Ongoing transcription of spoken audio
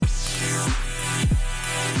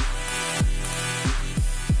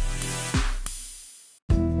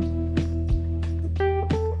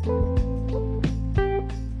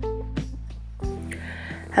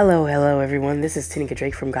Hello, everyone. This is Tanika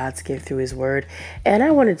Drake from God's Gift Through His Word, and I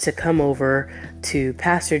wanted to come over to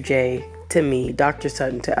Pastor Jay, to me, Dr.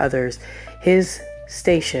 Sutton, to others, his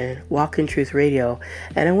station, Walk in Truth Radio,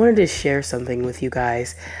 and I wanted to share something with you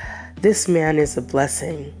guys. This man is a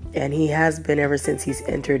blessing, and he has been ever since he's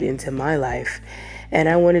entered into my life, and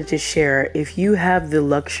I wanted to share, if you have the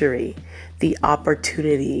luxury, the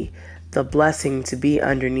opportunity, the blessing to be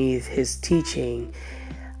underneath his teaching,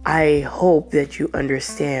 I hope that you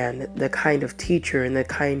understand the kind of teacher and the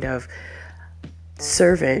kind of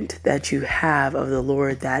servant that you have of the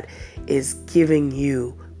Lord that is giving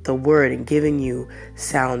you the word and giving you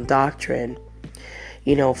sound doctrine.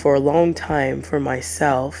 You know, for a long time for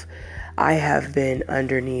myself, I have been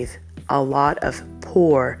underneath a lot of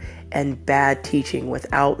poor and bad teaching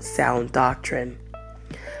without sound doctrine.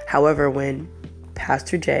 However, when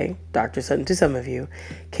Pastor Jay, Dr. Sutton to some of you,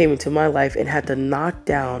 came into my life and had to knock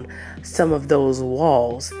down some of those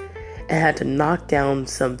walls and had to knock down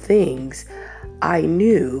some things, I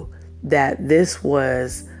knew that this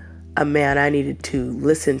was a man I needed to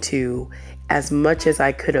listen to. As much as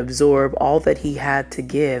I could absorb all that he had to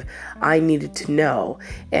give, I needed to know.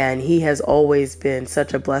 And he has always been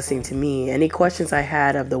such a blessing to me. Any questions I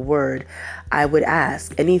had of the word, I would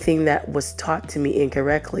ask. Anything that was taught to me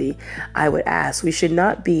incorrectly, I would ask. We should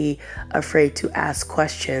not be afraid to ask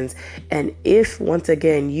questions. And if, once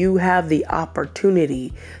again, you have the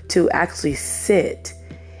opportunity to actually sit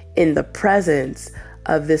in the presence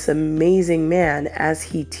of this amazing man as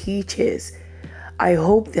he teaches, I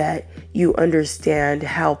hope that you understand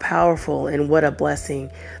how powerful and what a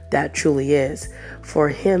blessing that truly is for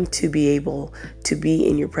him to be able to be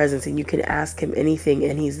in your presence, and you can ask him anything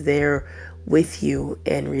and he's there with you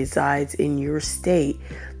and resides in your state.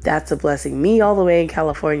 That's a blessing. Me, all the way in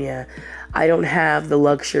California, I don't have the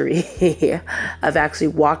luxury of actually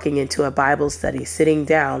walking into a Bible study, sitting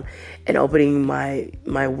down and opening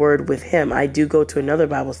my word with him. I do go to another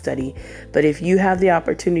Bible study, but if you have the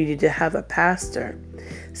opportunity to have a pastor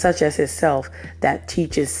such as himself that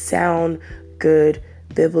teaches sound, good,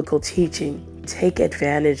 biblical teaching, take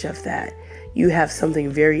advantage of that. You have something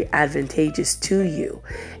very advantageous to you.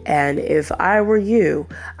 And if I were you,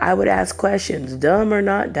 I would ask questions, dumb or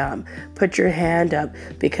not dumb. Put your hand up,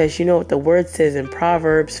 because you know what the word says in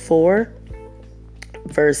Proverbs 4,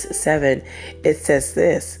 verse 7. It says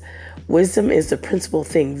this: wisdom is the principal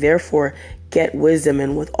thing. Therefore, get wisdom,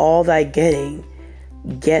 and with all thy getting,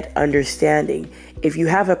 get understanding. If you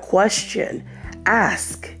have a question,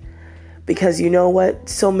 ask. Because you know what?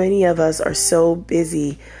 So many of us are so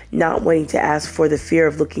busy not wanting to ask for the fear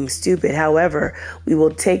of looking stupid. However, we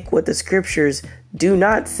will take what the scriptures do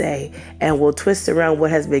not say and we'll twist around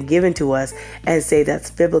what has been given to us and say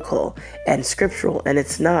that's biblical and scriptural, and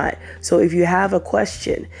it's not. So if you have a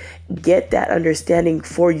question, get that understanding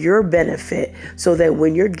for your benefit, so that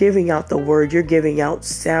when you're giving out the word, you're giving out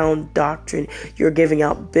sound doctrine, you're giving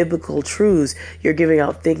out biblical truths, you're giving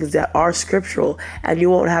out things that are scriptural, and you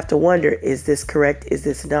won't have to wonder, is this correct? Is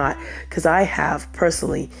this not? Because I have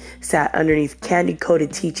personally sat underneath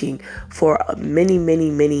candy-coated teaching for many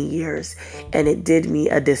years, and it did me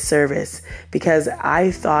a disservice, because I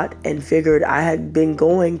thought and figured I had been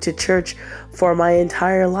going to church for my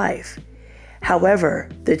entire life. However,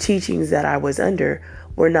 the teachings that I was under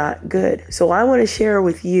were not good. So I want to share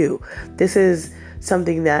with you. This is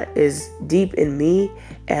something that is deep in me,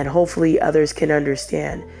 and hopefully others can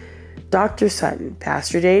understand. Dr. Sutton,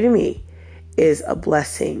 Pastor Jay to me, is a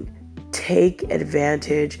blessing. Take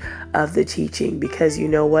advantage of the teaching, because you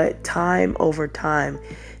know what? Time over time,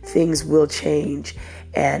 things will change.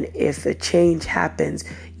 And if a change happens,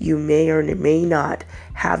 you may or may not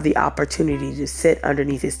have the opportunity to sit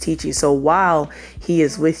underneath his teaching. So while he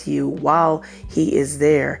is with you, while he is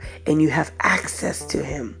there, and you have access to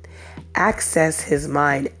him, access his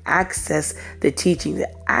mind, access the teaching,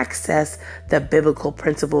 access the biblical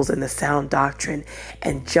principles and the sound doctrine,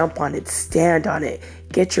 and jump on it, stand on it,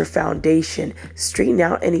 get your foundation, straighten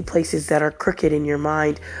out any places that are crooked in your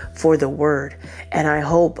mind for the word. And I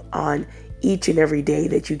hope on each and every day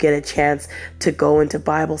that you get a chance to go into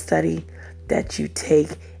Bible study, that you take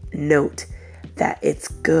note that it's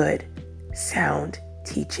good, sound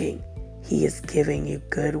teaching. He is giving you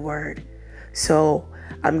good word. So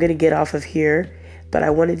I'm going to get off of here, but I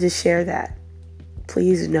wanted to share that.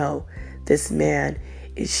 Please know this man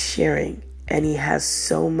is sharing, and he has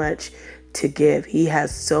so much to give. He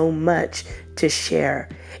has so much to share,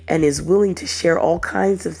 and is willing to share all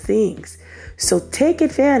kinds of things. So take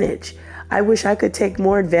advantage I wish I could take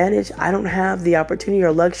more advantage. I don't have the opportunity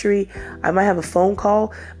or luxury. I might have a phone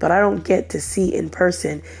call, but I don't get to see in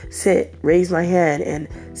person, sit, raise my hand, and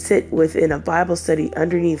sit within a Bible study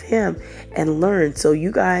underneath him and learn. So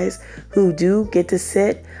you guys who do get to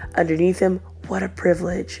sit underneath him, what a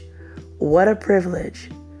privilege. What a privilege.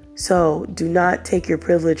 So do not take your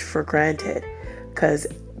privilege for granted, because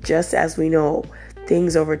just as we know,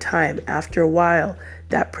 things over time, after a while,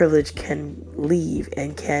 that privilege can leave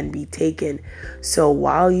and can be taken. So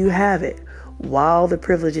while you have it, while the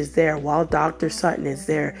privilege is there, while Dr. Sutton is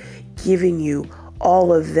there giving you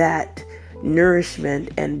all of that nourishment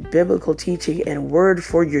and biblical teaching and word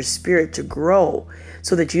for your spirit to grow,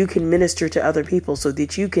 so that you can minister to other people, so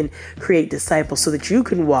that you can create disciples, so that you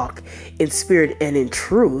can walk in spirit and in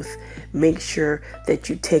truth, make sure that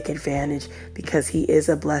you take advantage, because he is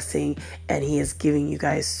a blessing and he is giving you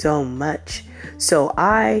guys so much. So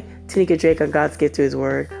I, Tanika Drake on God's Gift Through His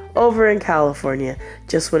Word, over in California,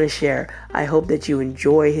 just want to share. I hope that you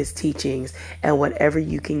enjoy his teachings and whatever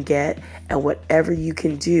you can get and whatever you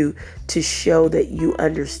can do to show that you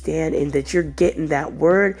understand and that you're getting that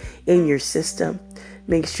word in your system.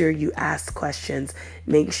 Make sure you ask questions.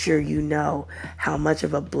 Make sure you know how much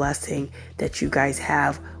of a blessing that you guys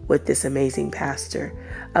have with this amazing pastor.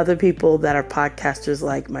 Other people that are podcasters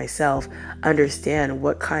like myself understand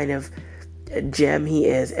what kind of gem he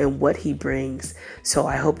is and what he brings. So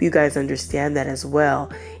I hope you guys understand that as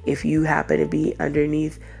well. If you happen to be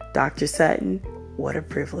underneath Dr. Sutton, what a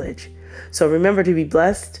privilege. So remember to be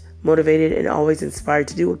blessed, motivated, and always inspired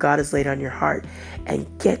to do what God has laid on your heart, and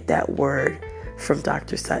get that word from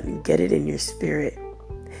Dr. Sutton. Get it in your spirit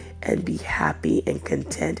and be happy and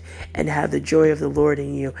content and have the joy of the Lord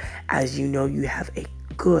in you, as you know you have a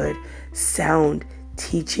good, sound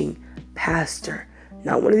teaching pastor.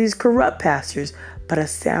 Not one of these corrupt pastors, but a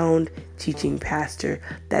sound teaching pastor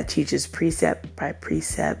that teaches precept by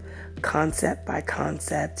precept, concept by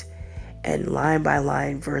concept, and line by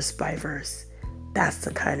line, verse by verse. That's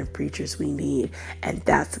the kind of preachers we need, and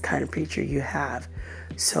that's the kind of preacher you have.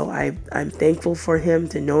 So I'm thankful for him,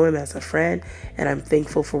 to know him as a friend, and I'm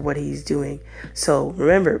thankful for what he's doing. So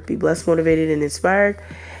remember, be blessed, motivated, and inspired,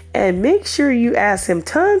 and make sure you ask him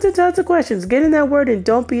tons and tons of questions. Get in that word and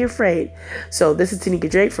don't be afraid. So this is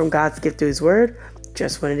Tanika Drake from God's Gift Through His Word.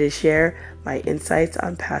 Just wanted to share my insights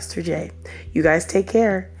on Pastor Jay. You guys take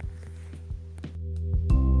care.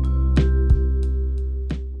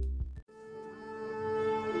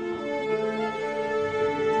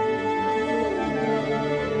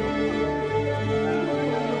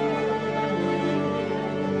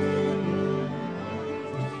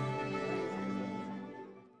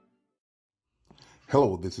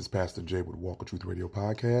 Hello, this is Pastor Jay with Walk of Truth Radio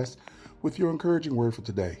Podcast with your encouraging word for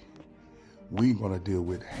today. We're going to deal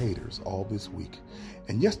with haters all this week.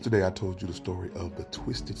 And yesterday I told you the story of the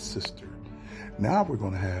twisted sister. Now we're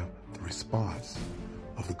going to have the response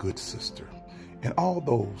of the good sister. And all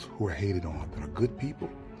those who are hated on, that are good people,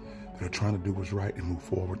 that are trying to do what's right and move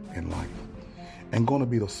forward in life, and going to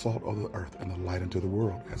be the salt of the earth and the light into the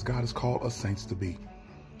world, as God has called us saints to be.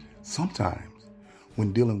 Sometimes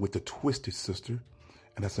when dealing with the twisted sister,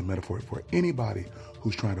 and that's a metaphor for anybody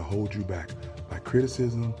who's trying to hold you back by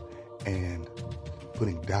criticism and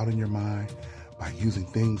putting doubt in your mind, by using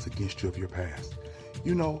things against you of your past.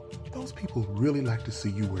 You know, those people really like to see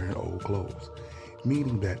you wearing old clothes,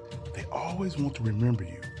 meaning that they always want to remember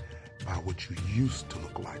you by what you used to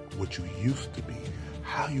look like, what you used to be,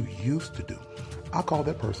 how you used to do. I call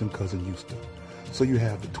that person Cousin Eusta. So you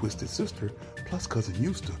have the twisted sister plus Cousin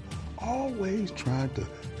Eusta, always trying to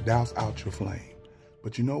douse out your flame.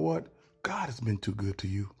 But you know what? God has been too good to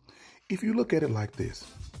you. If you look at it like this,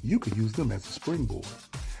 you could use them as a springboard.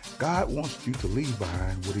 God wants you to leave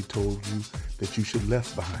behind what he told you that you should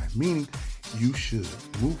left behind, meaning you should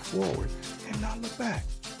move forward and not look back.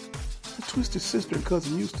 The twisted sister and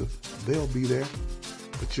Cousin Eusta, they'll be there,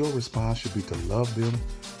 but your response should be to love them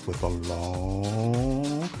with a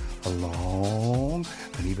long,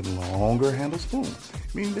 and even longer handle spoon,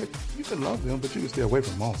 meaning that you can love them, but you can stay away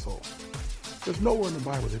from them also. There's nowhere in the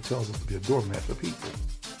Bible that tells us to be a doormat for people.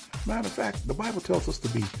 Matter of fact, the Bible tells us to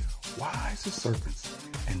be wise as serpents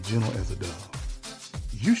and gentle as a dove.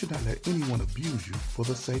 You should not let anyone abuse you for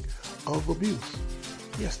the sake of abuse.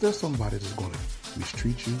 Yes, there's somebody that's going to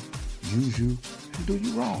mistreat you, use you, and do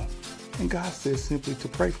you wrong. And God says simply to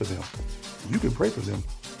pray for them. You can pray for them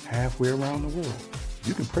halfway around the world.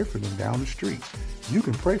 You can pray for them down the street. You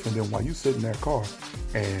can pray for them while you sit in their car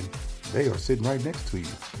and they are sitting right next to you.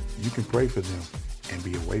 You can pray for them and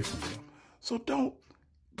be away from them. So don't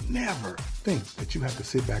Never think that you have to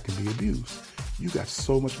sit back and be abused. You got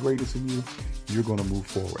so much greatness in you, you're going to move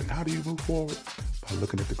forward. And how do you move forward? By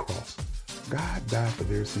looking at the cross. God died for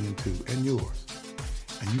their sin too, and yours.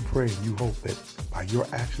 And you pray and you hope that by your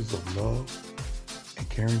actions of love and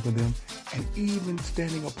caring for them, and even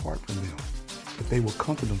standing apart from them, that they will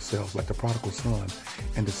come to themselves like the prodigal son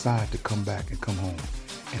and decide to come back and come home.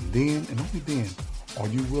 And then, and only then, are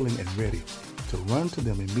you willing and ready to run to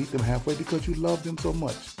them and meet them halfway because you love them so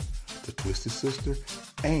much. The twisted sister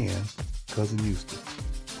and cousin Eustace.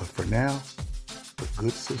 But for now, the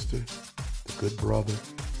good sister, the good brother,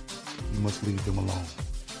 you must leave them alone.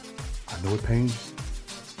 I know it pains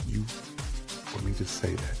you for me to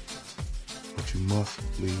say that, but you must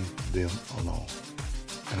leave them alone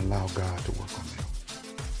and allow God to work on them.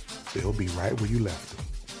 They'll be right where you left them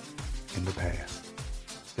in the past.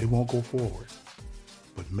 They won't go forward,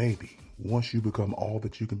 but maybe once you become all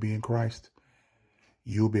that you can be in Christ,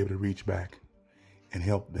 you'll be able to reach back and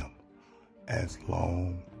help them as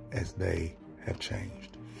long as they have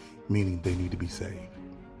changed, meaning they need to be saved.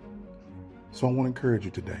 So I want to encourage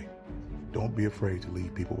you today, don't be afraid to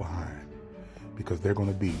leave people behind because they're going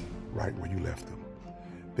to be right where you left them.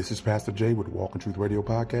 This is Pastor Jay with the Walk in Truth Radio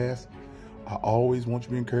Podcast. I always want you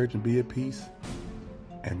to be encouraged and be at peace.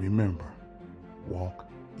 And remember, walk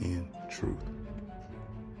in truth.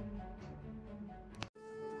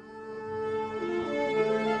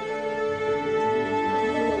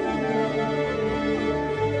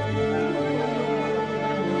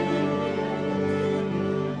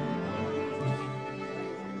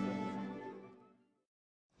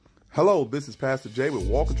 Hello, this is Pastor Jay with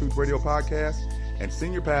Walk in Truth Radio Podcast and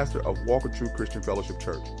Senior Pastor of Walk in Truth Christian Fellowship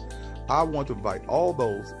Church. I want to invite all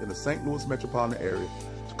those in the St. Louis metropolitan area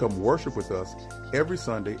to come worship with us every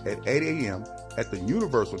Sunday at 8 a.m. at the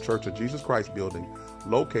Universal Church of Jesus Christ building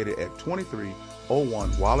located at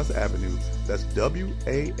 2301 Wallace Avenue. That's Wallis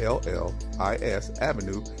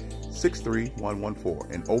Avenue,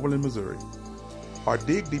 63114 in Overland, Missouri. Our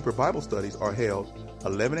Dig Deeper Bible studies are held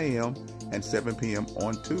 11 a.m. and 7 p.m.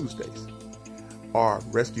 on Tuesdays. Our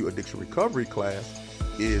Rescue Addiction Recovery class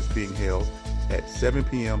is being held at 7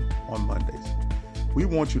 p.m. on Mondays. We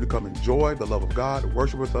want you to come enjoy the love of God,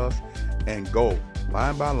 worship with us, and go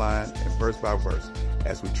line by line and verse by verse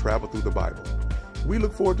as we travel through the Bible. We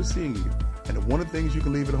look forward to seeing you, and one of the things you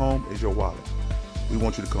can leave at home is your wallet. We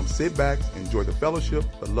want you to come sit back, enjoy the fellowship,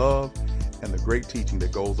 the love, and the great teaching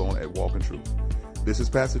that goes on at Walk in Truth. This is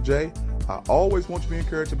Pastor Jay. I always want you to be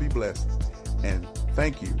encouraged to be blessed, and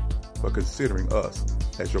thank you for considering us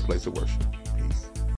as your place of worship.